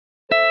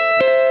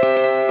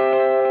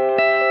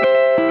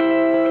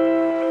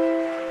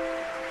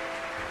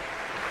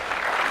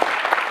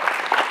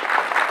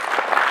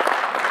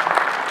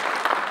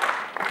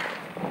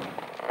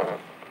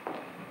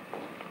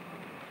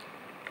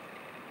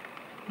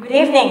Good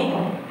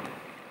evening.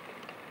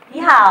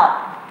 你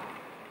好。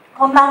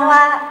こんばん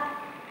は。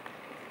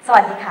สวั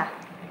สดีค่ะ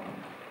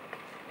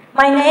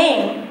My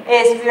name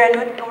is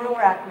Weeranuch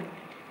Kamolrungvarakul.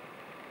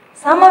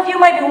 Some of you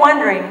might be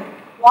wondering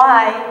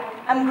why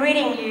I'm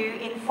greeting you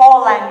in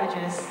 4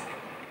 languages.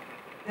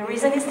 The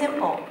reason is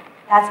simple.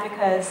 That's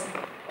because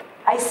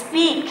I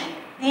speak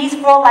these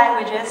 4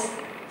 languages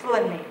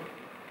fluently.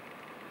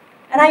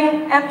 And I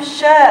am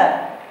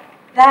sure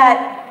that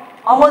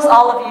almost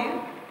all of you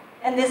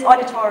in this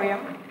auditorium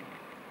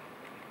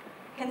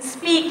can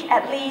speak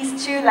at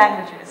least 2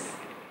 languages.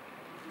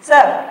 So,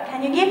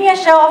 can you give me a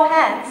show of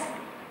hands?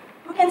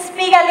 Who can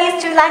speak at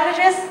least 2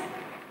 languages?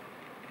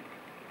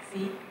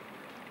 See,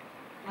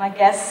 my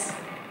guess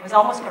was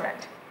almost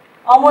correct.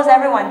 Almost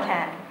everyone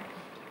can.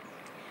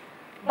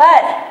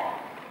 But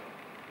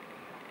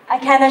I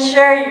can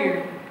assure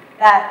you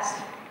that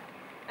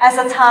as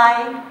a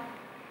Thai,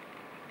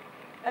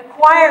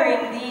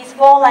 acquiring these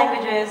 4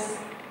 languages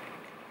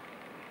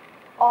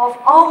of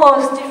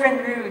almost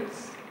different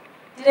roots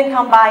didn't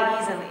come by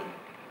easily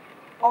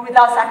or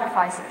without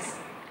sacrifices.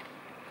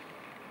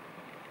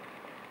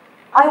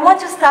 I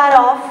want to start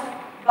off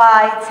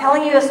by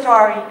telling you a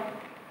story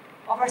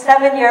of a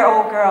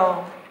 7-year-old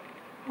girl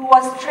who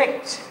was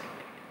tricked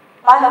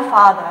by her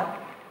father,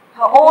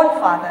 her own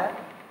father,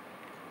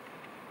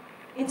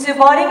 into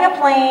boarding a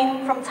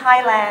plane from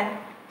Thailand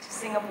to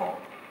Singapore.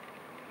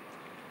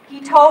 He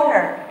told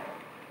her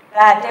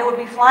that they would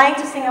be flying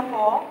to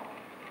Singapore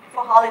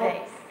for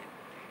holidays.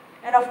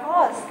 And of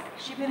course,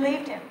 she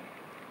believed him.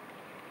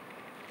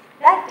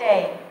 That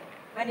day,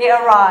 when they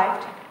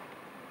arrived,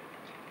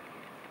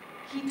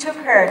 he took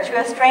her to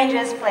a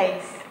stranger's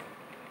place,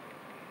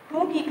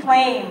 whom he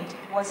claimed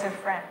was her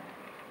friend.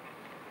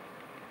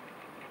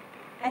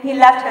 And he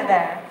left her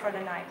there for the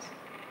night,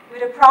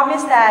 with a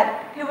promise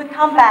that he would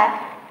come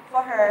back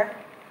for her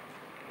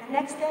the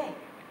next day.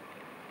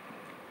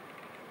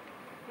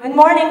 When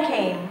morning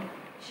came,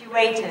 she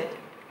waited,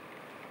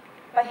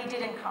 but he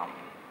didn't come.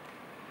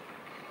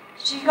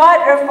 She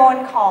got her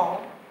phone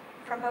call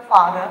from her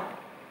father,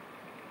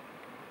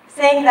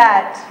 saying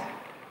that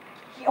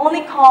he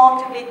only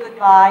called to bid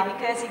goodbye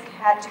because he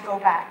had to go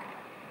back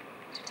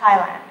to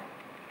Thailand.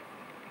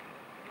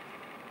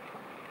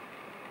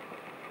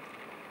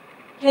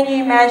 Can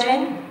you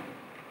imagine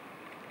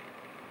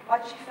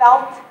what she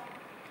felt?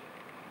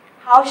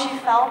 How she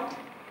felt?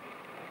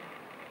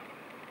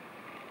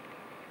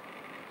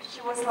 She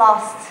was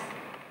lost.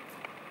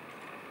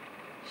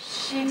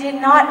 She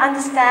did not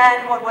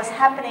understand what was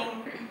happening.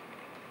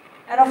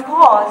 And of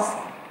course,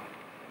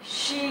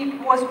 she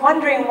was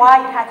wondering why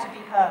it had to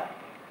be her.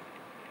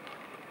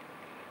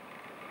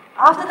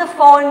 After the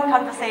phone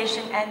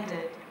conversation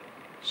ended,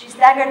 she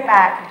staggered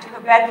back to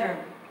her bedroom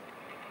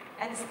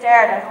and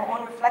stared at her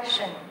own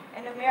reflection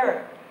in the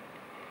mirror,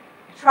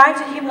 trying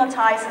to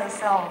hypnotize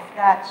herself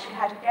that she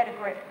had to get a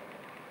grip,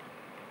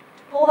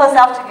 to pull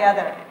herself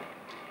together,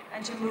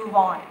 and to move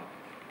on.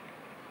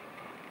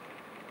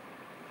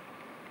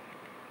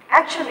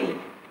 Actually,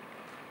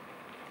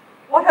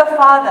 what her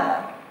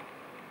father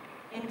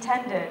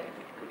intended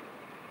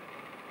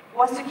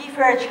was to give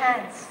her a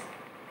chance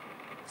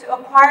to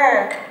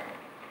acquire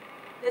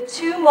the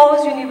 2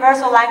 most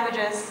universal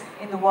languages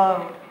in the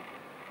world.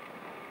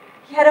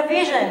 He had a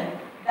vision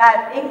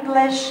that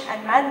English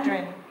and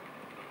Mandarin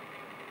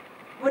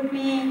would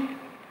be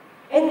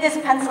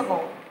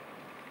indispensable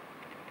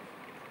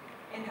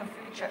in her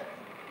future.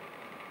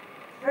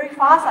 Very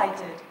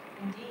far-sighted,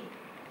 indeed.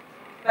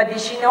 But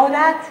did she know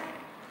that?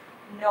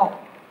 No,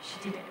 she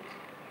didn't.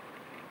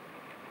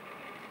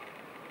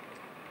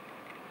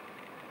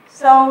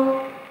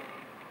 So,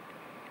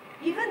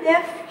 even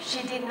if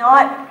she did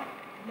not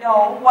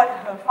know what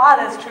her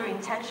father's true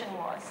intention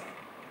was,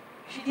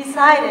 she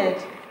decided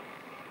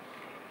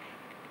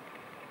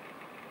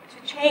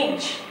to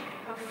change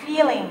her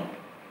feeling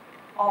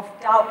of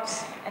doubt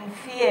and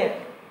fear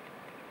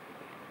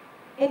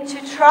into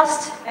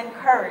trust and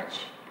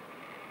courage,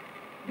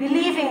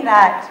 believing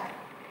that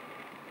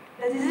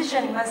the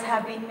decision must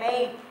have been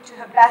made to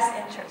her best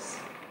interest.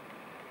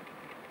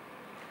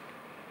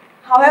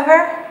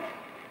 However,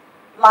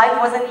 life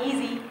wasn't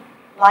easy.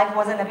 Life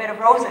wasn't a bed of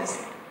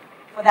roses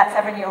for that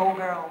 7-year-old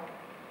girl,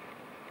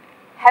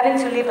 having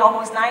to live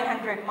almost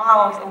 900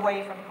 miles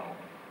away from home.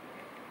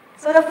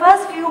 So the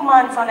first few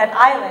months on that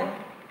island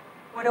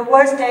were the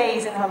worst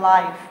days in her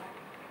life.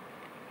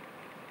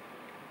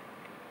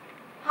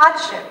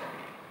 Hardship.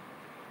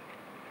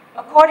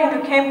 According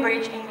to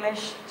Cambridge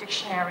English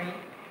Dictionary,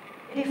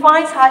 it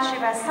defines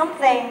hardship as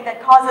something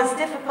that causes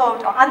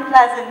difficult or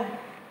unpleasant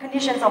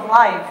conditions of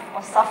life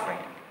or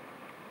suffering.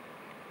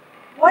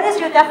 What is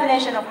your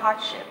definition of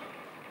hardship?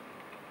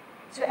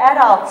 To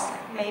adults,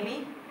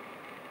 maybe.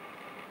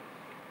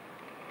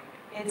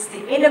 It's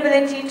the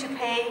inability to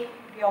pay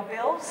your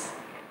bills.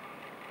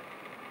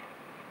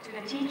 To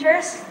the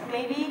teachers,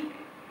 maybe.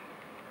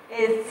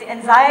 It's the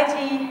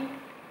anxiety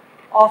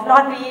of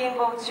not being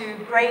able to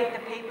grade the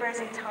papers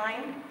in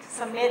time, to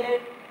submit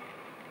it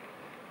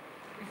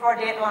before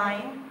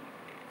deadline.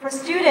 For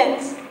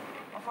students,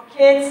 or for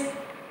kids,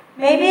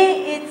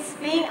 Maybe it's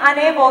being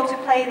unable to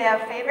play their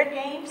favorite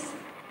games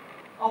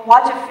or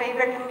watch a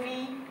favorite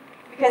movie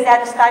because they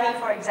had to study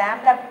for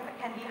exam. That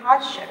can be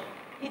hardship.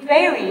 It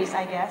varies,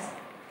 I guess.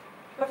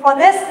 But for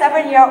this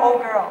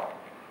 7-year-old girl,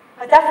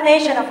 her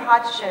definition of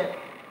hardship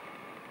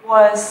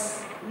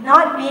was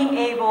not being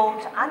able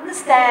to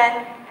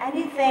understand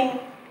anything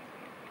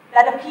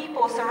that the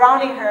people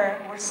surrounding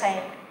her were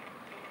saying.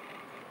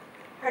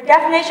 Her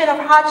definition of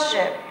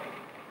hardship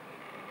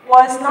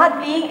was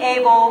not being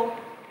able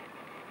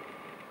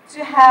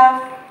to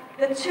have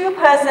the two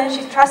persons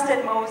she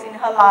trusted most in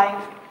her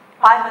life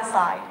by her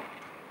side.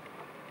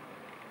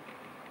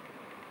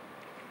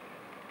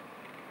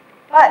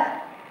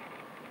 But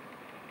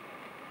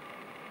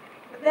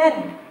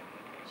then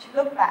she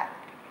looked back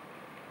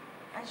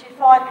and she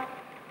thought,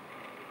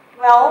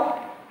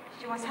 well,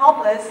 she was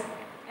helpless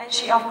and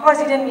she of course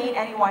didn't need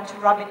anyone to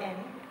rub it in.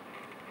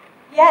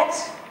 Yet,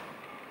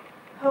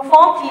 her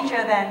form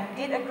teacher then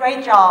did a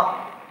great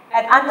job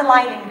at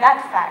underlining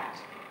that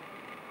fact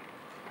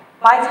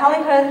by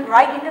telling her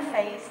right in the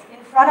face,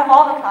 in front of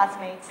all her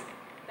classmates,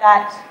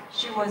 that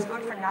she was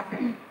good for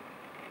nothing,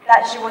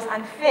 that she was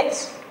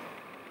unfit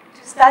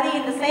to study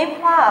in the same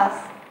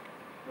class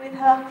with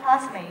her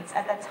classmates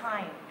at that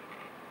time.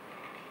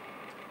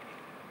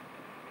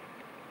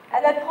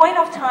 At that point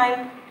of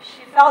time,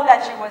 she felt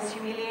that she was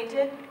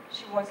humiliated,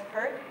 she was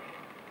hurt,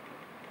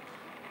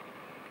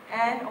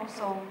 and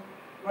also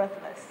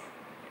worthless.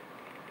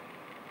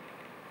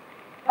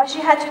 But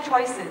she had two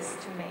choices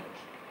to make.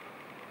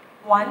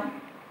 One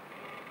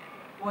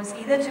was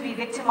either to be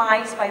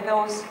victimized by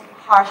those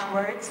harsh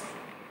words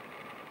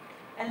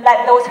and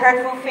let those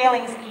hurtful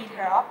feelings eat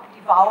her up,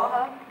 devour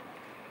her,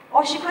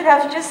 or she could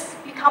have just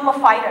become a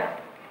fighter,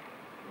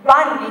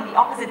 run in the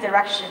opposite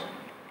direction.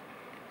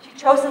 She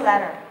chose the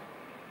latter.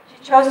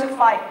 She chose to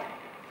fight.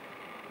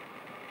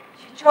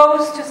 She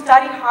chose to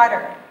study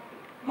harder,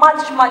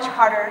 much, much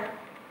harder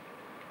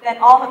than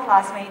all her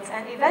classmates,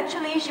 and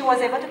eventually she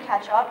was able to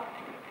catch up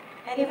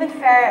and even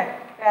fare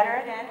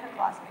better than her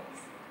classmates.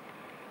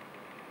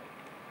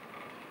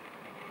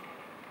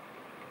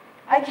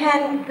 I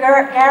can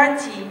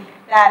guarantee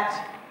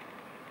that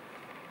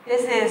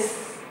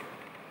this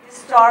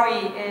story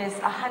is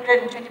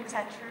 120%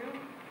 true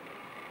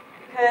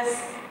because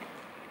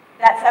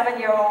that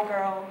 7-year-old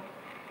girl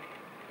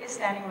is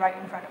standing right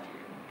in front of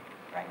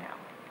you right now.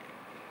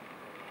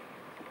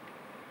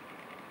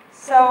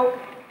 So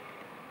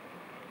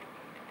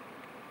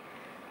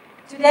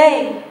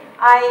today,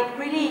 I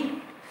really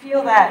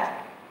feel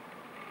that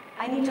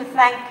I need to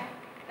thank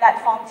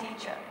that form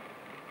teacher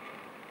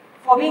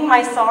for being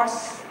my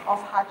source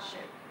of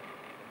hardship,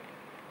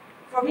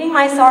 for being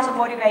my source of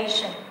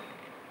motivation,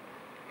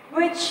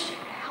 which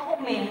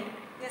helped me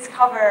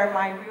discover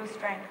my real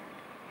strength.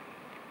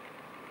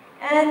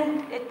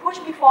 And it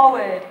pushed me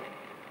forward.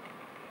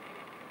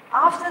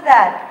 After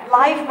that,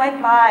 life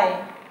went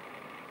by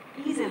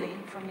easily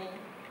for me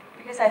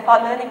because I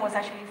thought learning was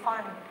actually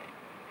fun.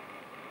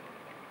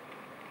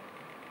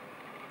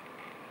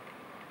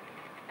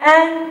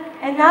 And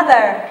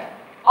another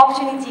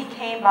opportunity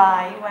came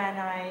by when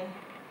I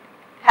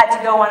had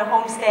to go on a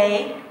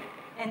homestay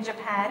in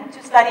Japan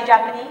to study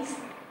Japanese.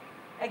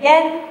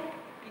 Again,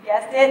 you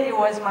guessed it, it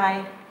was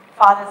my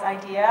father's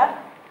idea.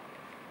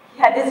 He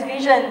had this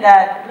vision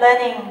that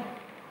learning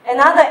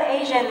another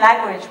Asian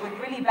language would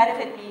really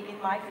benefit me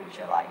in my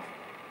future life.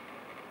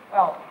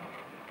 Well,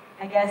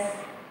 I guess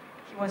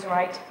he was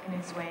right in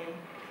his way.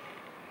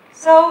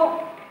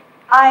 So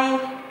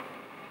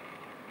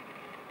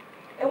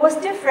it was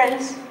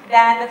different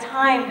than the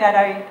time that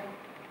I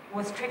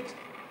was tricked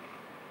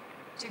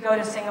to go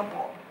to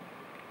Singapore.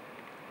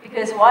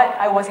 Because what?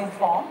 I was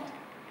informed,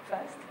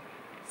 first.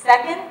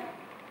 Second,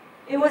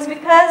 it was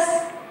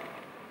because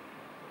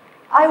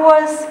I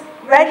was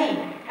ready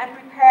and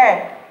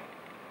prepared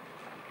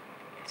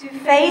to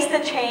face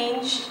the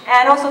change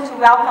and also to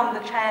welcome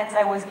the chance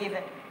I was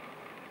given.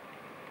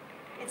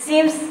 It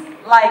seems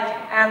like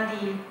I'm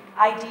the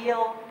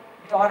ideal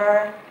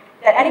daughter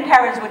that any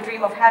parents would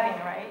dream of having,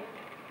 right?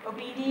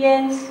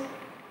 Obedient,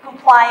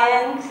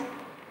 compliant,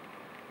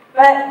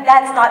 but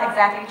that's not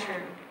exactly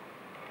true.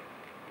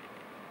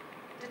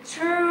 The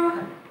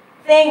true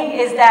thing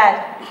is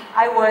that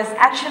I was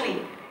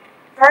actually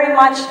very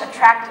much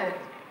attracted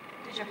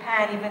to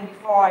Japan even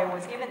before I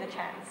was given the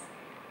chance.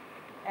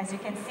 As you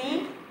can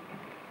see,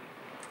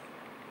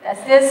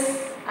 that's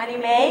this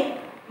anime,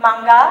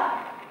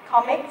 manga,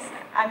 comics.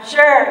 I'm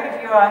sure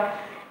if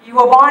you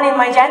were born in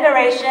my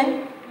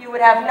generation, you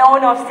would have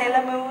known of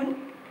Sailor Moon,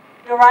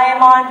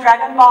 Doraemon,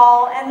 Dragon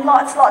Ball, and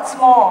lots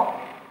more.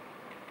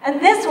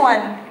 And this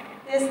one,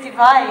 this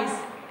device,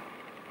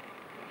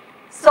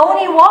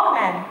 Sony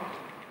Walkman.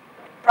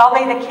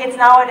 Probably the kids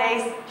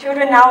nowadays,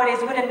 children nowadays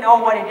wouldn't know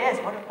what it is.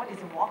 What is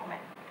a Walkman?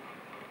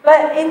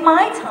 But in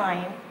my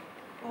time,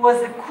 it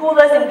was the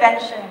coolest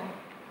invention.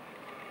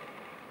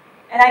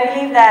 And I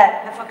believe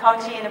that the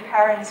faculty and the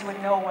parents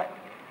would know what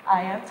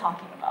I am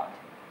talking about.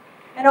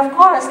 And of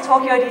course,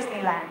 Tokyo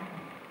Disneyland.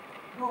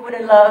 Who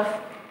wouldn't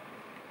love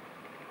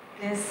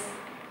this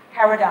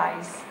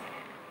paradise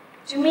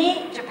To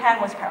me, Japan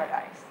was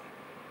paradise.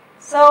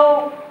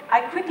 So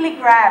I quickly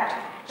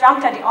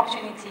jumped at the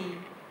opportunity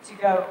to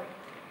go.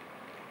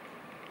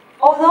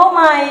 Although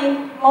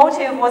my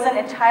motive wasn't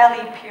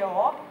entirely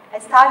pure, I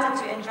started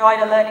to enjoy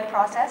the learning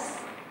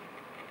process,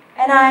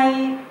 and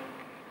I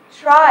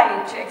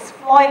tried to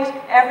exploit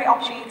every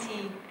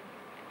opportunity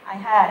I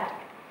had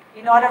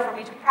in order for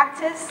me to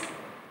practice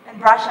and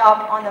brush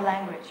up on the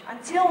language.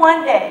 Until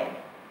one day,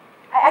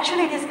 I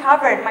actually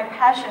discovered my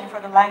passion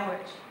for the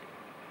language.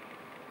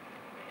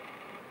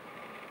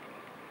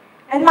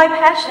 And my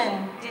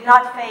passion did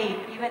not fade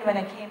even when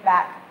I came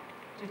back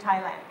to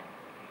Thailand.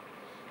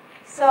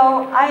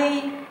 So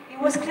it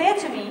was clear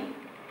to me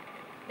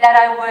that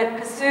I would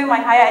pursue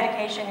my higher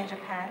education in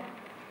Japan.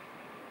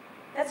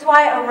 That's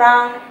why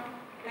around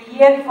a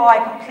year before I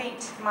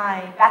complete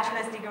my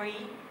bachelor's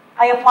degree,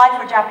 I applied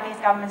for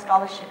Japanese government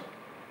scholarship,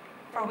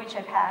 for which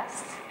I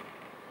passed.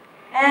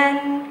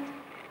 And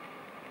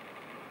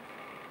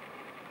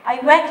I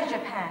went to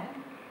Japan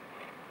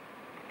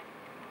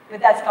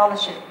with that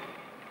scholarship.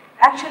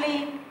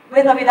 Actually,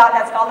 with or without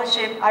that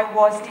scholarship, I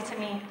was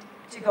determined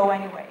to go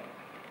anyway.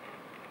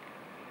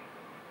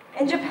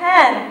 In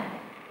Japan,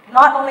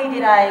 not only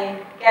did I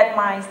get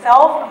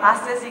myself a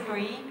master's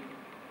degree,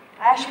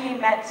 I actually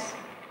met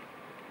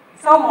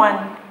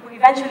someone who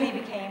eventually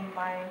became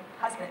my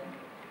husband.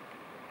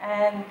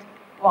 And,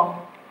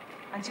 well,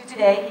 until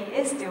today, he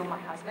is still my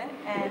husband.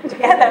 And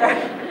together,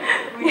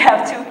 we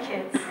have 2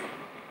 kids.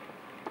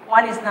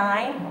 One is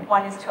 9,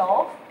 one is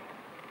 12.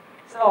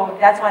 So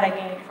that's what I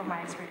gained from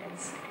my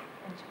experience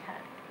in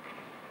Japan.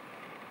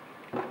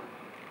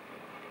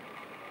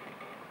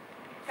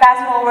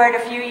 Fast forward a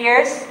few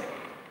years,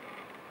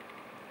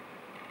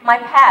 my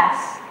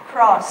paths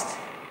crossed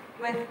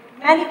with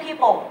many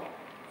people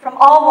from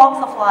all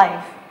walks of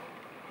life.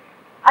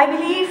 I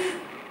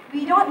believe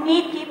we don't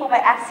meet people by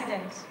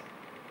accident.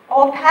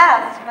 Our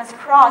paths must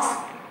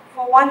cross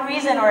for one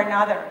reason or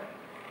another.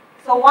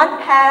 So one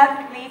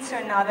path leads to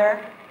another,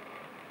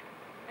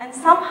 and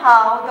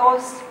somehow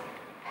those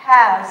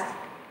paths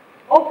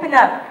open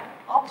up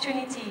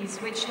opportunities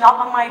which knock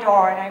on my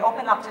door, and I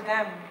open up to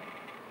them.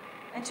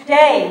 And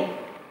today,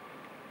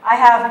 I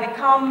have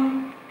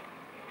become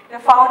the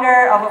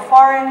founder of a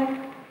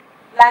foreign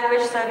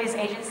language service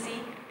agency,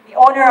 the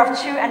owner of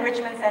 2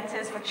 enrichment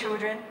centers for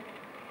children,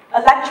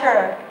 a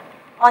lecturer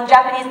on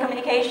Japanese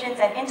communications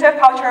and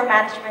intercultural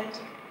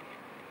management,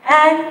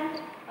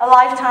 and a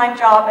lifetime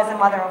job as a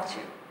mother of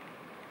 2.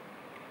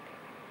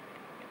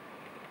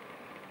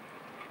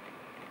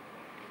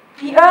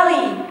 The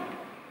early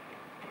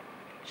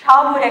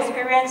childhood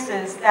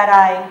experiences that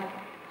I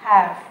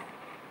have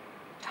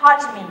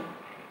taught me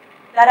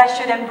that I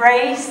should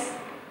embrace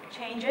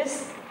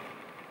changes,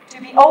 to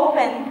be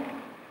open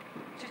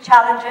to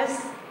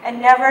challenges,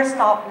 and never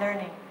stop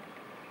learning.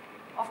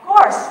 Of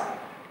course,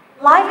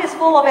 life is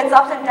full of its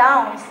ups and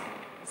downs.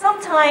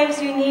 Sometimes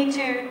you need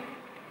to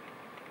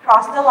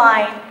cross the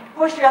line,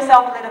 push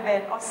yourself a little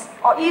bit,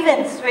 or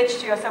even switch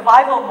to your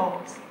survival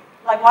modes,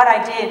 like what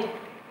I did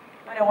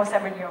when I was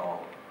 7 years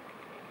old.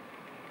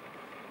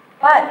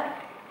 But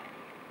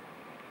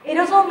it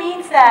also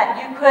means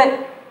that you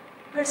could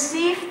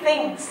perceive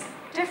things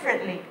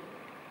differently.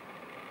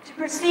 To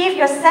perceive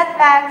your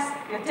setbacks,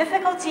 your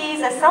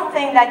difficulties as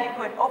something that you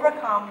could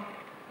overcome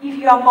if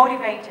you are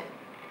motivated.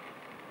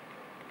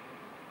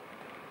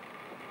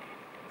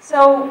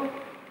 So,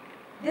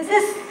 this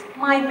is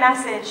my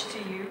message to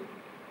you.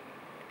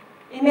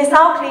 It may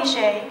sound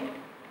cliche,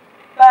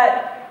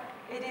 but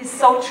it is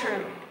so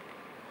true.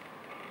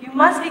 You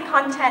must be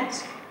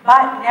content,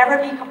 but never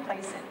be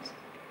complacent.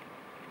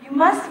 You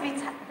must be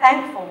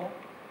thankful,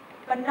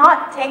 but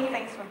not take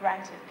things for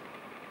granted.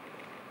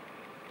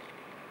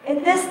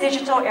 In this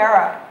digital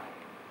era,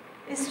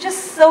 it's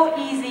just so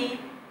easy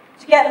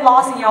to get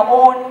lost in your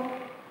own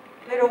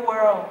little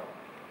world.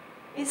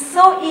 It's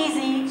so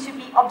easy to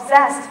be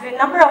obsessed with the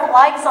number of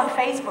likes on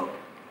Facebook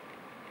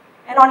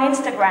and on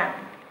Instagram.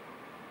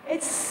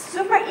 It's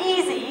super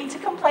easy to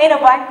complain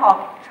about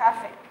Bangkok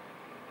traffic,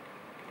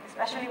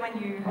 especially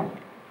when you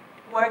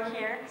work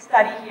here,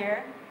 study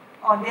here,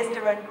 on this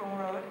Weeranuch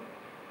Road.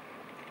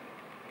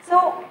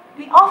 So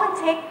we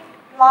often take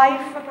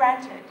life for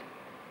granted.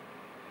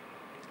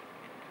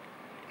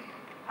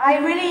 I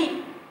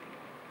really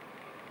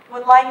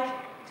would like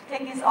to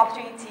take this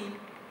opportunity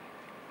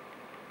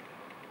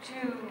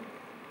to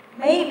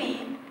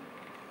maybe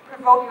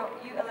provoke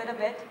you a little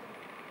bit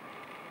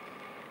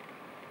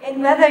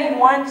in whether you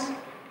want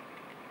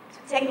to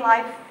take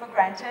life for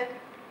granted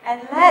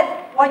and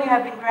let what you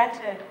have been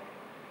granted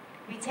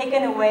be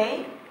taken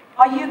away,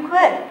 or you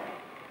could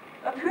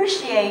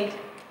appreciate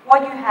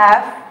what you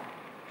have,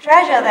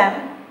 treasure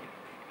them,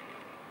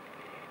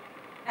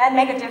 and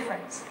make a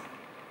difference.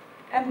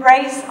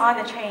 Embrace on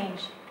the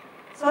change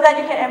so that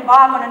you can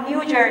embark on a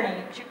new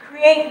journey to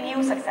create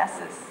new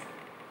successes.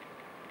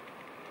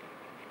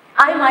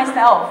 I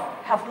myself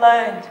have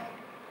learned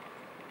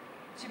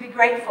to be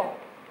grateful.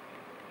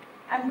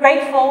 I'm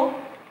grateful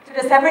to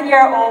the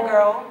 7-year-old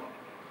girl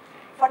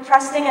for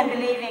trusting and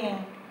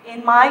believing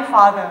in my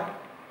father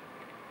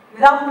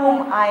without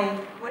whom I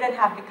wouldn't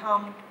have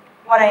become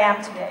what I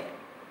am today.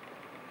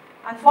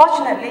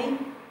 Unfortunately,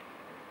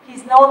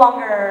 he's no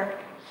longer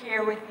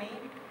here with me,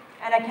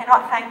 and I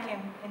cannot thank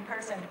him in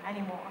person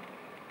anymore.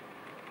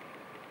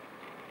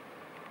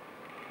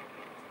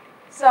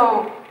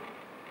 So,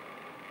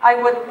 I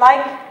would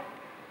like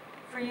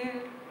for you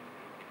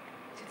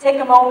to take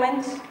a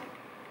moment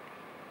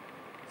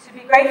to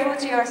be grateful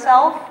to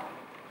yourself,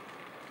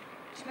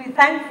 to be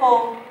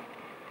thankful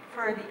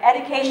for the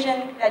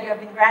education that you have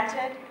been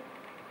granted,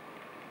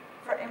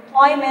 for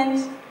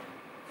employment,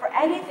 for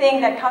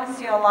anything that comes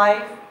to your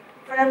life,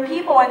 for the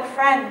people and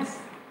friends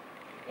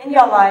in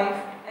your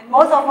life, and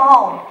most of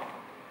all,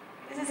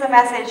 this is a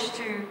message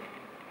to,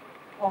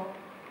 well,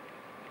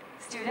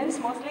 students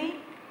mostly,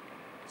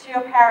 to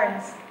your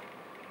parents,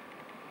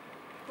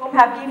 whom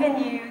have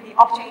given you the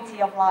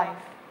opportunity of life.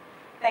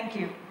 Thank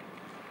you.